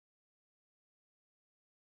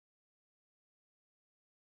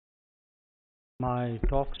My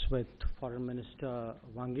talks with Foreign Minister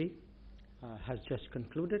Wang Yi has just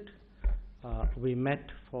concluded. We met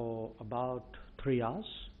for about 3 hours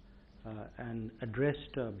and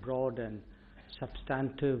addressed a broad and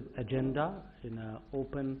substantive agenda in an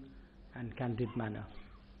open and candid manner.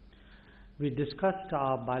 We discussed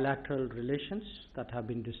our bilateral relations that have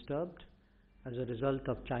been disturbed as a result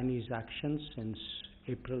of Chinese actions since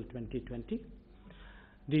April 2020.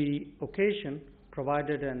 The occasion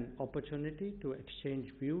provided an opportunity to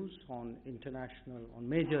exchange views on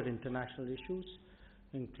major international issues,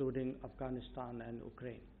 including Afghanistan and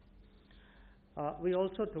Ukraine. We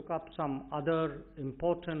also took up some other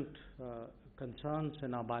important concerns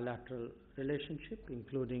in our bilateral relationship,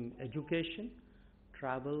 including education,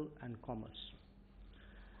 travel, and commerce.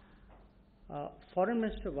 Foreign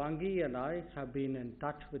Minister Wang Yi and I have been in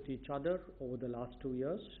touch with each other over the last 2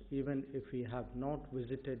 years, even if we have not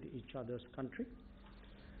visited each other's country.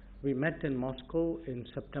 We met in Moscow in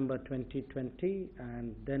September 2020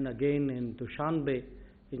 and then again in Dushanbe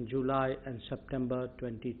in July and September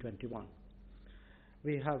 2021.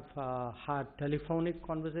 We have had telephonic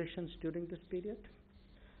conversations during this period,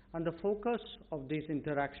 and the focus of these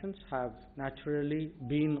interactions have naturally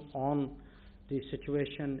been on the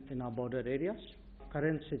situation in our border areas,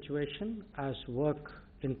 current situation as work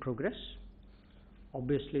in progress,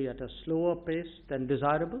 obviously at a slower pace than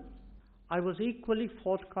desirable. I was equally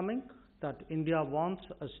forthcoming that India wants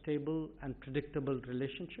a stable and predictable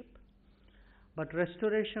relationship, but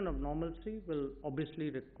restoration of normalcy will obviously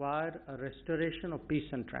require a restoration of peace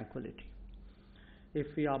and tranquility. If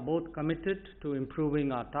we are both committed to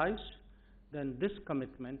improving our ties, then this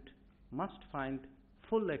commitment must find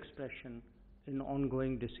full expression in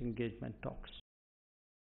ongoing disengagement talks.